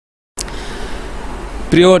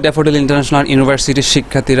প্রিয় daffodil international ইউনিভার্সিটির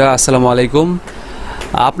শিক্ষার্থীরা, আসসালামু আলাইকুম।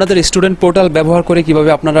 আপনাদের স্টুডেন্ট পোর্টাল ব্যবহার করে কিভাবে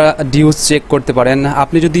আপনারা ডিউস চেক করতে পারেন।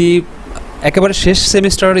 আপনি যদি একেবারে শেষ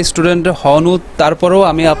সেমিস্টারের স্টুডেন্ট হন, তারপরেও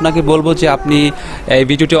আমি আপনাকে বলবো যে আপনি এই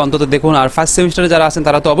ভিডিওটি অন্তত দেখুন। আর ফার্স্ট সেমিস্টারে যারা আছেন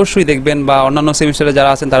তারা তো অবশ্যই দেখবেন, বা অন্যান্য সেমিস্টারে যারা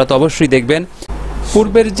আছেন তারা তো অবশ্যই দেখবেন।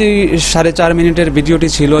 পূর্বের যে 4.5 মিনিটের ভিডিওটি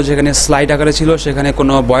ছিল, যেখানে স্লাইড আকারে ছিল, সেখানে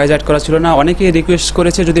কোনো ভয়েস অ্যাড করা ছিল না। অনেকেই রিকোয়েস্ট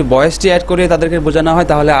করেছে যদি ভয়েসটি অ্যাড করে তাদেরকে বোঝানো হয়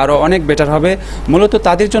তাহলে আরও অনেক বেটার হবে। মূলত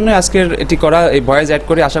তাদের জন্য আজকের এটি করা, এই ভয়েস অ্যাড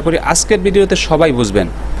করে। আশা করি আজকের ভিডিওতে সবাই বুঝবেন।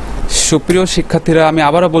 সুপ্রিয় শিক্ষার্থীরা, আমি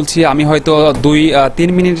আবারও বলছি, আমি হয়তো 2-3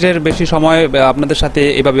 মিনিটের বেশি সময় আপনাদের সাথে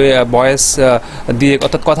এভাবে ভয়েস দিয়ে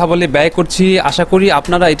অর্থাৎ কথা বলে ব্যয় করছি। আশা করি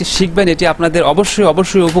আপনারা এটি শিখবেন, এটি আপনাদের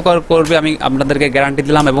অবশ্যই উপকার করবে, আমি আপনাদেরকে গ্যারান্টি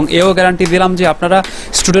দিলাম। এবং এও গ্যারান্টি দিলাম যে আপনারা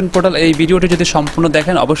স্টুডেন্ট পোর্টাল এই ভিডিওটি যদি সম্পূর্ণ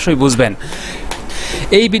দেখেন অবশ্যই বুঝবেন।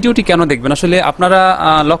 এই ভিডিওটি কেন দেখবেন? আসলে আপনারা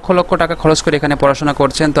লক্ষ লক্ষ টাকা খরচ করে এখানে পড়াশোনা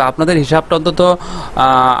করছেন, তো আপনাদের হিসাবটা অন্তত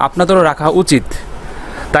আপনাদেরও রাখা উচিত,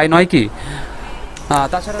 তাই নয় কি?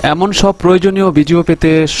 তাছাড়া এমন সব প্রয়োজনীয় ভিডিও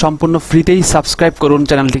পেতে সম্পূর্ণ ফ্রিতেই সাবস্ক্রাইব করুন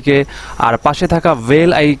চ্যানেলটিকে, আর পাশে থাকা বেল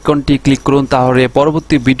আইকনটি ক্লিক করুন, তাহলে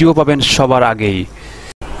পরবর্তী ভিডিও পাবেন সবার আগেই।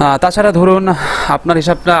 তাছাড়া ধরুন আপনার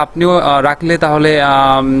হিসাবটা আপনিও রাখলে তাহলে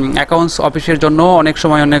অ্যাকাউন্টস অফিসের জন্য অনেক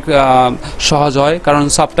সময় অনেক সহজ হয়, কারণ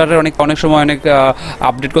সফটওয়্যারের অনেক সময় অনেক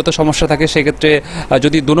আপডেটগত সমস্যা থাকে। সেক্ষেত্রে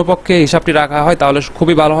যদি দুপক্ষে হিসাবটি রাখা হয় তাহলে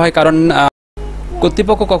খুবই ভালো হয়, কারণ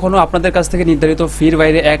কর্তৃপক্ষ কখনো আপনাদের কাছ থেকে নির্ধারিত ফির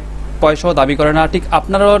বাইরে 1 পয়সাও দাবি করে না। ঠিক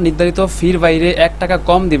আপনারাও নির্ধারিত ফির বাইরে 1 টাকা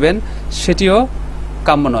কম দিবেন, সেটিও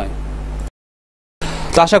কাম্য নয়।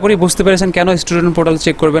 তো আশা করি বুঝতে পেরেছেন কেন স্টুডেন্ট পোর্টাল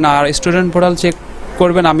চেক করবেন। আর স্টুডেন্ট পোর্টাল চেক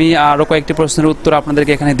করবেন, আমি আরও কয়েকটি প্রশ্নের উত্তর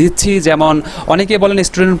আপনাদেরকে এখানে দিচ্ছি। যেমন অনেকে বলেন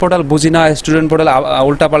স্টুডেন্ট পোর্টাল বুঝি না, স্টুডেন্ট পোর্টাল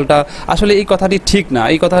উল্টাপাল্টা। আসলে এই কথাটি ঠিক না।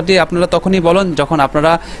 এই কথাটি আপনারা তখনই বলেন যখন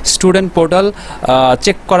আপনারা স্টুডেন্ট পোর্টাল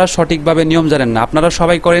চেক করার সঠিকভাবে নিয়ম জানেন না। আপনারা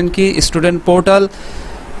সবাই করেন কি, স্টুডেন্ট পোর্টাল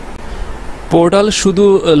শুধু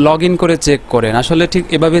লগ ইন করে চেক করেন। আসলে ঠিক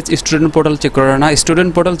এভাবে স্টুডেন্ট পোর্টাল চেক করা না।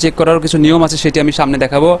 স্টুডেন্ট পোর্টাল চেক করার কিছু নিয়ম আছে, সেটি আমি সামনে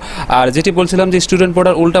দেখাবো। আর যেটি বলছিলাম যে স্টুডেন্ট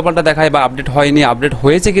পোর্টাল উল্টাপাল্টা দেখায় বা আপডেট হয়নি, আপডেট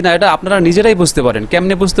হয়েছে কিনা এটা আপনারা নিজেরাই বুঝতে পারেন।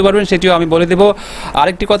 কেমনে বুঝতে পারবেন সেটিও আমি বলে দেবো।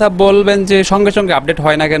 আরেকটি কথা বলবেন যে সঙ্গে সঙ্গে আপডেট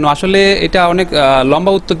হয় না কেন, আসলে এটা অনেক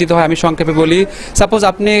লম্বা উত্তর দিতে হয়। আমি সংক্ষেপে বলি, সাপোজ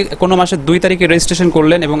আপনি কোনো মাসের 2 তারিখে রেজিস্ট্রেশন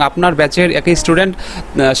করলেন এবং আপনার ব্যাচের একই স্টুডেন্ট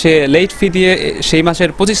সে লেট ফি দিয়ে সেই মাসের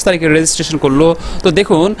 25 তারিখে রেজিস্ট্রেশন করলো। তো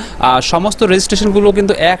দেখুন সমস্ত রেজিস্ট্রেশনগুলো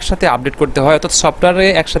কিন্তু একসাথে আপডেট করতে হয়, অর্থাৎ সফটওয়্যারে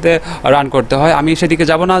একসাথে রান করতে হয়। আমি সেদিকে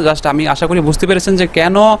যাব না, জাস্ট আমি আশা করি বুঝতে পেরেছেন যে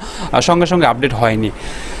কেন সঙ্গে সঙ্গে আপডেট হয়নি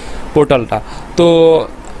পোর্টালটা। তো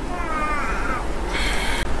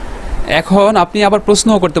এখন আপনি আবার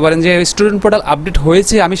প্রশ্নও করতে পারেন যে স্টুডেন্ট পোর্টাল আপডেট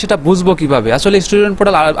হয়েছে, আমি সেটা বুঝবো কিভাবে? আসলে স্টুডেন্ট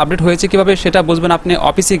পোর্টাল আপডেট হয়েছে কিভাবে সেটা বুঝবেন আপনি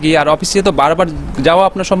অফিসে গিয়ে। আর অফিসে তো বারবার যাওয়া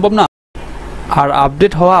আপনার সম্ভব না। আর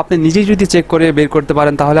আপডেট হওয়া আপনি নিজেই যদি চেক করে বের করতে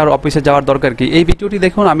পারেন তাহলে আর অফিসে যাওয়ার দরকার কি? এই ভিডিওটি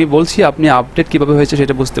দেখুন, আমি বলছি আপনি আপডেট কিভাবে হয়েছে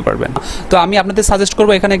সেটা বুঝতে পারবেন। তো আমি আপনাদের সাজেস্ট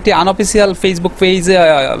করবো, এখানে একটি unofficial Facebook page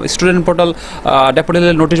student portal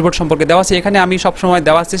ড্যাফোডিলের notice board সম্পর্কে দেওয়া আছে। এখানে আমি সবসময়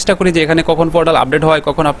দেওয়ার চেষ্টা করি যে এখানে কখন পোর্টাল আপডেট হয়,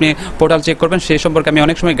 কখন আপনি পোর্টাল চেক করবেন, সেই সম্পর্কে আমি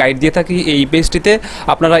অনেক সময় গাইড দিয়ে থাকি এই পেজটিতে।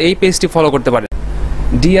 আপনারা এই পেজটি ফলো করতে পারেন।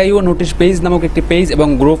 DIU নোটিশ পেজ নামক একটি পেজ এবং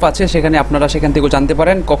গ্রুপ আছে, সেখানে আপনারা সেখান থেকেও জানতে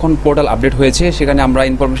পারেন কখন পোর্টাল আপডেট হয়েছে। সেখানে আমরা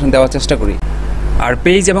ইনফরমেশন দেওয়ার চেষ্টা করি। আর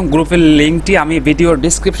পেজ এবং গ্রুপের লিঙ্কটি আমি ভিডিওর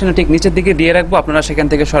ডিসক্রিপশনে ঠিক নিচের দিকে দিয়ে রাখবো, আপনারা সেখান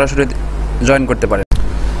থেকে সরাসরি জয়েন করতে পারেন।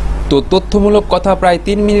 তো তথ্যমূলক কথা প্রায়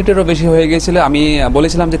 3 মিনিটেরও বেশি হয়ে গিয়েছিল। আমি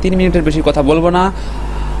বলেছিলাম যে 3 মিনিটের বেশি কথা বলবো না।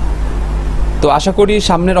 তো আশা করি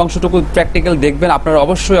সামনের অংশটুকু প্র্যাকটিক্যাল দেখবেন, আপনারা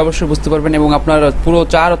অবশ্যই বুঝতে পারবেন এবং আপনার পুরো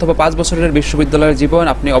 4 অথবা 5 বছরের বিশ্ববিদ্যালয়ের জীবন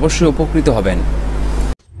আপনি অবশ্যই উপকৃত হবেন।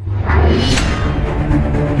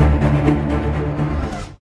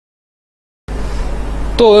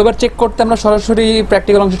 তো এবার চেক করতে আমরা সরাসরি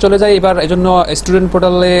প্র্যাকটিক্যাল অংশে চলে যাই। এবার এজন্য স্টুডেন্ট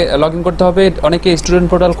পোর্টালে লগ ইন করতে হবে। অনেকে স্টুডেন্ট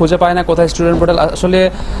পোর্টাল খুঁজে পায় না, কোথায় স্টুডেন্ট পোর্টাল। আসলে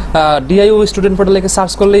DIU স্টুডেন্ট পোর্টাল লিখে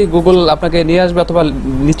সার্চ করলেই গুগল আপনাকে নিয়ে আসবে, অথবা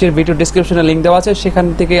নিচের ভিডিও ডিসক্রিপশনে লিঙ্ক দেওয়া আছে, সেখান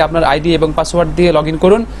থেকে আপনার আইডি এবং পাসওয়ার্ড দিয়ে লগ ইন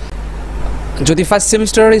করুন। যদি ফার্স্ট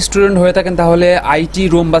সেমিস্টারের স্টুডেন্ট হয়ে থাকেন তাহলে আইটি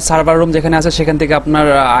রুম বা সার্ভার রুম যেখানে আছে সেখান থেকে আপনার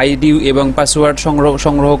আইডি এবং পাসওয়ার্ড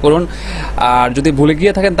সংগ্রহ করুন। আর যদি ভুলে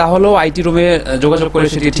গিয়ে থাকেন তাহলেও আইটি রুমে যোগাযোগ করে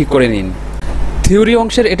সেটি ঠিক করে নিন। থিওরি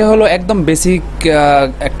অংশের এটা হলো একদম বেসিক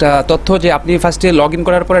একটা তথ্য যে আপনি ফার্স্টে লগ ইন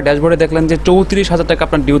করার পরে ড্যাশবোর্ডে দেখলেন যে 34,000 টাকা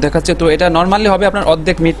আপনার ডিউ দেখাচ্ছে। তো এটা নর্মালি হবে আপনার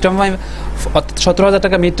অর্ধেক মিড টার্ম, 17,000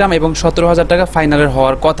 টাকা মিড টার্ম এবং 17,000 টাকা ফাইনালের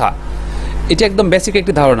হওয়ার কথা। এটি একদম বেসিক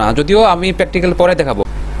একটি ধারণা, যদিও আমি প্র্যাকটিক্যাল পরে দেখাবো।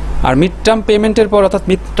 আর মিড টার্ম পেমেন্টের পর অর্থাৎ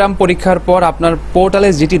মিড টার্ম পরীক্ষার পর আপনার পোর্টালে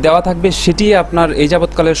যেটি দেওয়া থাকবে সেটি আপনার এই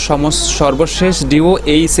যাবৎকালের সর্বশেষ ডিউ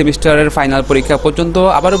এই সেমিস্টারের ফাইনাল পরীক্ষা পর্যন্ত।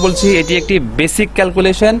 আবারও বলছি এটি একটি বেসিক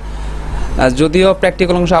ক্যালকুলেশন, যদিও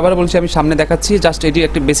প্র্যাকটিক্যাল অংশ আবার বলছি আমি সামনে দেখাচ্ছি। জাস্ট এটি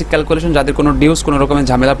একটি বেসিক ক্যালকুলেশন, যাদের কোনো ডিউস কোনো রকমের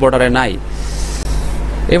ঝামেলা পোর্টালে নাই।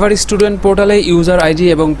 এবার স্টুডেন্ট পোর্টালে ইউজার আইডি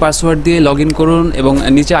এবং পাসওয়ার্ড দিয়ে লগ ইন করুন এবং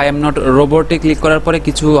নিচে আই এম নট রোবটে ক্লিক করার পরে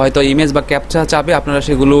কিছু হয়তো ইমেজ বা ক্যাপচা চাবে, আপনারা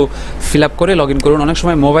সেগুলো ফিল আপ করে লগ ইন করুন। অনেক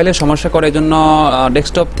সময় মোবাইলে সমস্যা করে, এই জন্য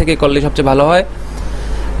ডেস্কটপ থেকে করলে সবচেয়ে ভালো হয়।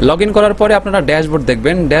 লগ ইন করার পরে আপনারা ড্যাশবোর্ড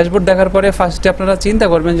দেখবেন। ড্যাশবোর্ড দেখার পরে ফার্স্টে আপনারা চিন্তা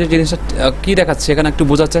করবেন যে জিনিসটা কী দেখাচ্ছে, এখানে একটু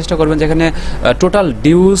বোঝার চেষ্টা করবেন যে এখানে টোটাল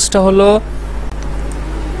ডিউজটা হলো।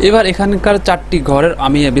 এবার এখানকার 4টি ঘরের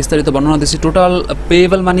আমি বিস্তারিত বর্ণনা দিচ্ছি। টোটাল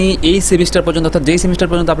পেয়েবল মানি এই সেমিস্টার পর্যন্ত, অর্থাৎ যেই সেমিস্টার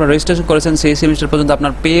পর্যন্ত আপনার রেজিস্ট্রেশন করেছেন সেই সেমিস্টার পর্যন্ত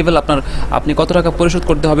আপনার পেয়েবল, আপনি কত টাকা পরিশোধ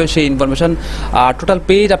করতে হবে সেই ইনফরমেশন। আর টোটাল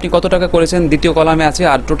পেইড আপনি কত টাকা করেছেন দ্বিতীয় কলামে আছে।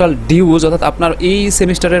 আর টোটাল ডিউজ অর্থাৎ আপনার এই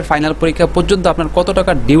সেমিস্টারের ফাইনাল পরীক্ষা পর্যন্ত আপনার কত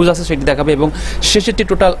টাকা ডিউজ আছে সেটি দেখাবে। এবং শেষেরটি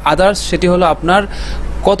টোটাল আদার্স, সেটি হলো আপনার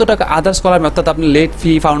কত টাকা আদার্স কলামে, অর্থাৎ আপনি লেট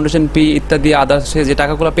ফি, ফাউন্ডেশন ফি ইত্যাদি আদার্সে যে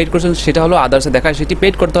টাকাগুলো পেড করেছেন সেটা হলো আদার্সে দেখায়, সেটি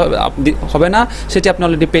পেড করতে হবে না, সেটি আপনি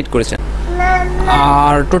অলরেডি পেড করেছেন।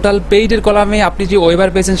 আর টোটাল পেইডের কলামে আপনি যে ওয়েবার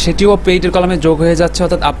পেয়েছেন সেটিও পেইডের কলামে যোগ হয়ে যাচ্ছে,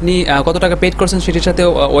 অর্থাৎ আপনি কত টাকা পেড করছেন সেটির সাথে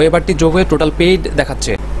ওয়েবারটি যোগ হয়ে টোটাল পেইড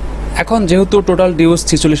দেখাচ্ছে। এখন যেহেতু টোটাল ডিউজ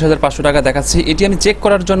 46,500 টাকা দেখাচ্ছে, এটি আমি চেক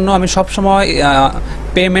করার জন্য আমি সবসময়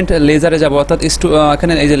পেমেন্ট লেজারে যাব, অর্থাৎ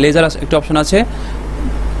এখানে এই যে লেজার একটি অপশন আছে,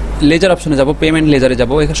 লেজার অপশনে যাব, পেমেন্ট লেজারে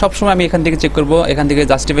যাব। সবসময় আমি এখান থেকে চেক করব, এখান থেকে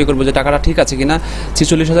জাস্টিফাই করব যে টাকাটা ঠিক আছে কিনা,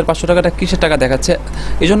 46,500 টাকাটা কিসের টাকা দেখাচ্ছে।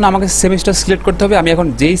 এই জন্য আমাকে সেমিস্টার সিলেক্ট করতে হবে। আমি এখন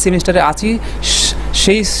যেই সেমিস্টারে আছি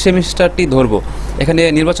সেই সেমিস্টারটি ধরবো, এখানে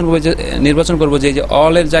নির্বাচন করব যে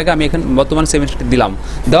অলের জায়গায় আমি এখানে বর্তমান সেমিস্টারটি দিলাম।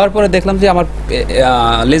 দেওয়ার পরে দেখলাম যে আমার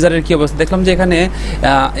লেজারের কী অবস্থা, দেখলাম যে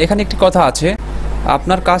এখানে একটি কথা আছে,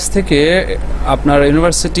 আপনার কাছ থেকে আপনার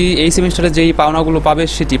ইউনিভার্সিটি এই সেমিস্টারে যেই পাওনাগুলো পাবে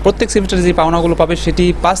সেটি, প্রত্যেক সেমিস্টারে যেই পাওনাগুলো পাবে সেটি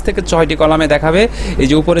 5 থেকে 6টি কলামে দেখাবে। এই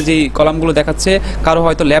যে উপরে যেই কলামগুলো দেখাচ্ছে, কারো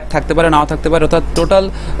হয়তো ল্যাব থাকতে পারে, নাও থাকতে পারে, অর্থাৎ টোটাল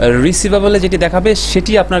রিসিভেবলে যেটি দেখাবে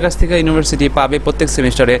সেটি আপনার কাছ থেকে ইউনিভার্সিটি পাবে প্রত্যেক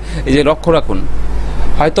সেমিস্টারে। এই যে লক্ষ্য রাখুন,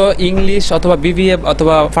 হয়তো ইংলিশ অথবা বিবিএ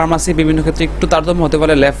অথবা ফার্মাসি বিভিন্ন ক্ষেত্রে একটু তারতম্য হতে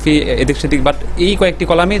পারে, ল্যাব ফি এদিক সেদিক, বাট এই কয়েকটি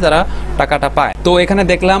কলামেই তারা টাকাটা পায়। তো এখানে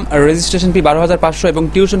দেখলাম রেজিস্ট্রেশন ফি 12,500 এবং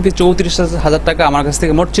টিউশন ফি 34,000 টাকা, আমার কাছ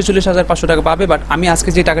থেকে মোট 46,500 টাকা পাবে। বাট আমি আজকে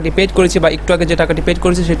যে টাকাটি পেড করেছি বা একটু আগে যে টাকাটি পেড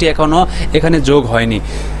করেছি সেটি এখনও এখানে যোগ হয়নি।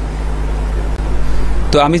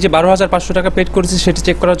 তো আমি যে 12,500 টাকা পেড করেছি সেটি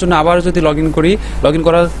চেক করার জন্য আবার যদি লগ ইন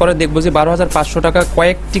করার পরে দেখবো যে 12,500 টাকা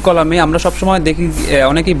কয়েকটি কলামে, আমরা সবসময় দেখি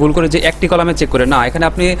অনেকেই ভুল করে যে একটি কলামে চেক করে, না, এখানে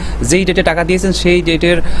আপনি যেই ডেটে টাকা দিয়েছেন সেই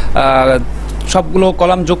ডেটের সবগুলো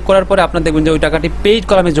কলাম যোগ করার পরে আপনার দেখবেন যে ওই টাকাটি পেইড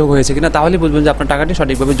কলামে যোগ হয়েছে কিনা, তাহলে বুঝবেন যে আপনার টাকাটি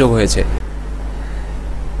সঠিকভাবে যোগ হয়েছে।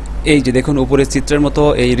 এই যে দেখুন উপরে চিত্রের মতো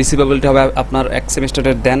এই রিসিভেবলটি হবে আপনার এক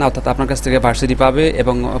সেমিস্টারের দেন, অর্থাৎ আপনার কাছ থেকে ভার্সিটি পাবে,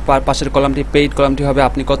 এবং পাশের কলামটি পেইড কলামটি হবে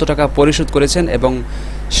আপনি কত টাকা পরিশোধ করেছেন, এবং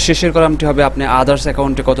শেষের কলামটি হবে আপনি আদার্স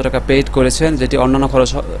অ্যাকাউন্টে কত টাকা পেইড করেছেন, যেটি অন্যান্য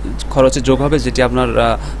খরচে যোগ হবে, যেটি আপনার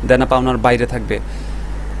দেনা পাওনার বাইরে থাকবে।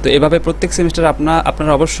 তো এভাবে প্রত্যেক সেমিস্টার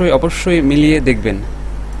আপনারা অবশ্যই মিলিয়ে দেখবেন।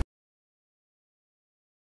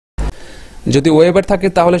 যদি ওয়েবার থাকে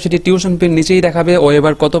তাহলে সেটি টিউশন ফির নিচেই দেখাবে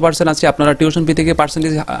ওয়েবার কত পার্সেন্ট আছে। আপনারা টিউশন ফি থেকে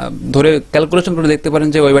পার্সেন্টেজ ধরে ক্যালকুলেশন করে দেখতে পারেন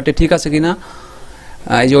যে ওয়েবারটি ঠিক আছে কিনা।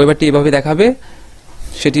 এই যে ওয়েবারটি এভাবে দেখাবে,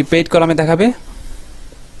 সেটি পেইড কলামে দেখাবে।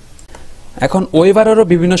 এখন ওয়েবারেরও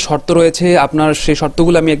বিভিন্ন শর্ত রয়েছে, আপনার সেই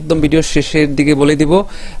শর্তগুলো আমি একদম ভিডিওর শেষের দিকে বলে দিব।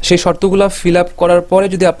 সেই শর্তগুলো ফিল আপ করার পরে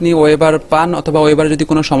যদি আপনি ওয়েবার পান অথবা ওয়েবারে যদি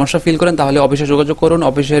কোনো সমস্যা ফিল করেন তাহলে অফিসে যোগাযোগ করুন।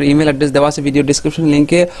 অফিসের ইমেল অ্যাড্রেস দেওয়া আছে ভিডিও ডিসক্রিপশন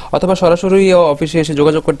লিঙ্কে, অথবা সরাসরি অফিসে এসে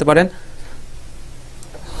যোগাযোগ করতে পারেন।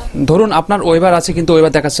 ধরুন আপনার ওয়েবার আছে কিন্তু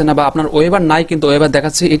ওয়েবার দেখাচ্ছে না, বা আপনার ওয়েবার নাই কিন্তু ওয়েবার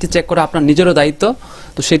দেখাচ্ছে, এটি চেক করা আপনার নিজেরও দায়িত্ব।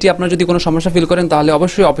 তো সেটি আপনার যদি কোনো সমস্যা ফিল করেন তাহলে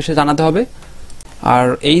অবশ্যই অফিসে জানাতে হবে। আর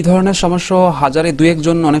এই ধরনের সমস্যা হাজারে 2-1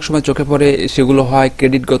 জন অনেক সময় চোখে পড়ে, সেগুলো হয়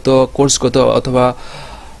ক্রেডিটগত, কোর্সগত অথবা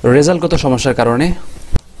রেজাল্টগত সমস্যার কারণে।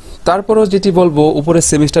 তারপরও যেটি বলবো, উপরে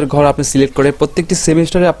সেমিস্টার ঘর আপনি সিলেক্ট করে প্রত্যেকটি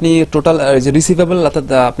সেমিস্টারে আপনি টোটাল যে রিসিভেবল, অর্থাৎ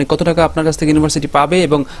আপনি কত টাকা আপনার কাছ থেকে ইউনিভার্সিটি পাবে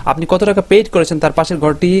এবং আপনি কত টাকা পেইড করেছেন তার পাশের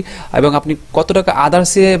ঘরটি, এবং আপনি কত টাকা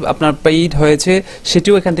আদার্সে আপনার পেইড হয়েছে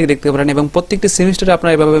সেটিও এখান থেকে দেখতে পারেন। এবং প্রত্যেকটি সেমিস্টারে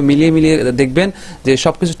আপনারা এভাবে মিলিয়ে দেখবেন যে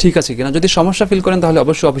সব কিছু ঠিক আছে কিনা। যদি সমস্যা ফিল করেন তাহলে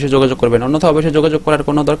অবশ্যই অফিসে যোগাযোগ করবেন, অন্যথা অফিসে যোগাযোগ করার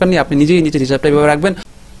কোনো দরকার নেই। আপনি নিজের হিসাবটা এভাবে রাখবেন,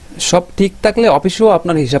 সব ঠিক থাকলে অফিসেও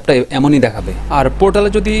আপনার হিসাবটা এমনই দেখাবে। আর পোর্টালে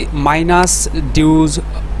যদি মাইনাস ডিউজ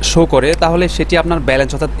শো করে তাহলে সেটি আপনার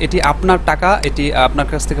ব্যালেন্স, অর্থাৎ এটি আপনার টাকা, এটি আপনার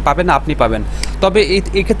কাছ থেকে পাবেন না, আপনি পাবেন। তবে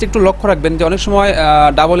এই ক্ষেত্রে একটু লক্ষ্য রাখবেন যে অনেক সময়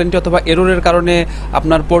ডাবল এন্ট্রি অথবা এররের কারণে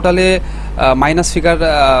আপনার পোর্টালে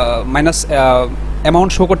মাইনাস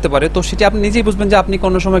অ্যামাউন্ট শো করতে পারে। তো সেটি আপনি নিজেই বুঝবেন যে আপনি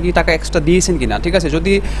কোনো সময় কি টাকা এক্সট্রা দিয়েছেন কিনা। ঠিক আছে,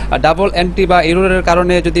 যদি ডাবল এন্ট্রি বা এররের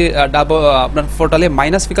কারণে যদি আপনার পোর্টালে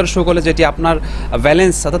মাইনাস ফিগার শো করলে যেটি আপনার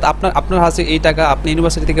ব্যালেন্স, অর্থাৎ আপনার হাতে এই টাকা আপনি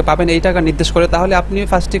ইউনিভার্সিটি থেকে পাবেন এই টাকা নির্দেশ করে, তাহলে আপনি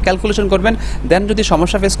ফার্স্টে ক্যালকুলেশন করবেন, দেন যদি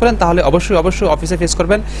সমস্যা ফেস করেন তাহলে অবশ্যই অফিসে ফেস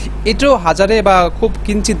করবেন। এটাও হাজারে বা খুব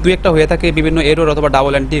কিঞ্চিত 2-1টা হয়ে থাকে বিভিন্ন এরর অথবা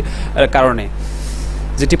ডাবল এন্ট্রির কারণে।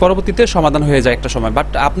 যেটি পরবর্তীতে সমাধান হয়ে যায় একটা সময়। বাট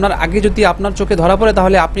আপনার আগে যদি আপনার চোখে ধরা পড়ে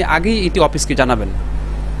তাহলে আপনি আগেই এটি অফিসকে জানাবেন।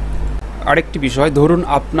 আরেকটি বিষয়, ধরুন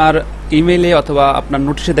আপনার ইমেলে অথবা আপনার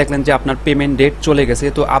নোটিশে দেখলেন যে আপনার পেমেন্ট ডেট চলে গেছে,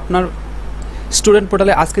 তো আপনার স্টুডেন্ট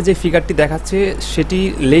পোর্টালে আজকে যে ফিগারটি দেখাচ্ছে সেটি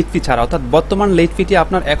লেট ফি ছাড়া, অর্থাৎ বর্তমান লেট ফিটি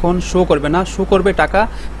আপনার এখন শো করবে না, শো করবে টাকা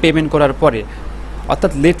পেমেন্ট করার পরে,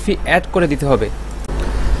 অর্থাৎ লেট ফি অ্যাড করে দিতে হবে।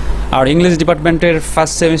 আর ইংলিশ ডিপার্টমেন্টের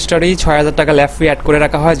ফার্স্ট সেমিস্টারেই 6,000 টাকা ল্যাব ফি অ্যাড করে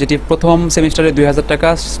রাখা হয়, যেটি প্রথম সেমিস্টারে 2,000 টাকা,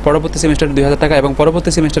 পরবর্তী সেমিস্টারে 2,000 টাকা এবং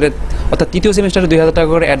পরবর্তী সেমিস্টারে অর্থাৎ তৃতীয় সেমিস্টারে 2,000 টাকা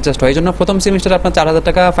করে অ্যাডজাস্ট হয়। এই জন্য প্রথম সেমিস্টারে আপনার 4,000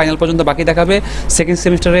 টাকা ফাইনাল পর্যন্ত বাকি দেখাবে, সেকেন্ড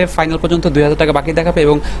সেমিস্টারে ফাইনাল পর্যন্ত 2,000 টাকা বাকি দেখাবে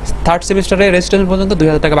এবং থার্ড সেমিস্টারে রেজিস্ট্রেশন পর্যন্ত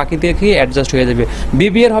 2,000 টাকা বাকি দেখিয়ে অ্যাডজাস্ট হয়ে যাবে।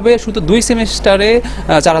 বিবিএর হবে শুধু 2 সেমিস্টারে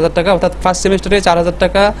 4,000 টাকা, অর্থাৎ ফার্স্ট সেমিস্টারে 4,000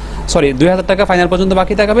 টাকা 2,000 টাকা ফাইনাল পর্যন্ত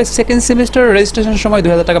বাকি দেখাবে, সেকেন্ড সেমিস্টার রেজিস্ট্রেশনের সময়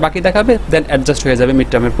 2,000 টাকা বাকি দেখাবে, দেন অ্যাডজাস্ট হয়ে যাবে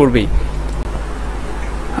মিড টার্মের পূর্বেই।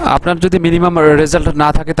 আপনার যদি মিনিমাম রেজাল্ট না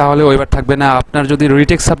থাকে তাহলে ওয়েবার থাকবে না, আপনার যদি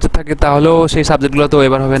রিটেক সাবজেক্ট থাকে তাহলেও সেই সাবজেক্টগুলো তো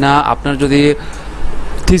ওয়েবার হবে না, আপনার যদি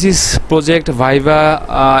থিসিস, প্রজেক্ট, ভাইভা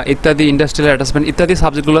ইত্যাদি, ইন্ডাস্ট্রিয়াল অ্যাটাচমেন্ট ইত্যাদি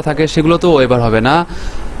সাবজেক্টগুলো থাকে সেগুলো তো ওয়েবার হবে না।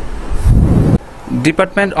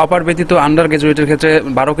 ডিপার্টমেন্ট অপার ব্যতীত আন্ডার গ্র্যাজুয়েটের ক্ষেত্রে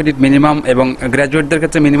 12 ক্রেডিট মিনিমাম এবং গ্র্যাজুয়েটদের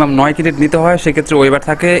ক্ষেত্রে মিনিমাম 9 ক্রেডিট নিতে হয়, সেক্ষেত্রে ওয়েবার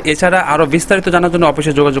থাকে। এছাড়া আরও বিস্তারিত জানার জন্য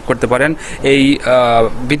অফিসে যোগাযোগ করতে পারেন। এই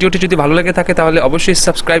ভিডিওটি যদি ভালো লেগে থাকে তাহলে অবশ্যই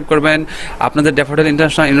সাবস্ক্রাইব করবেন। আপনাদের ড্যাফোডিল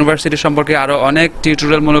ইন্টারন্যাশনাল ইউনিভার্সিটি সম্পর্কে আরও অনেক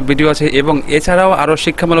টিউটোরিয়ালমূলক ভিডিও আছে এবং এছাড়াও আরও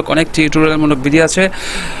শিক্ষামূলক অনেক টিউটোরিয়ালমূলক ভিডিও আছে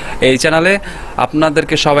এই চ্যানেলে।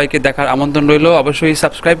 আপনাদেরকে সবাইকে দেখার আমন্ত্রণ রইল। অবশ্যই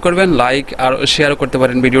সাবস্ক্রাইব করবেন, লাইক আর শেয়ারও করতে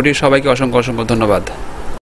পারেন ভিডিওটি। সবাইকে অসংখ্য অসংখ্য ধন্যবাদ।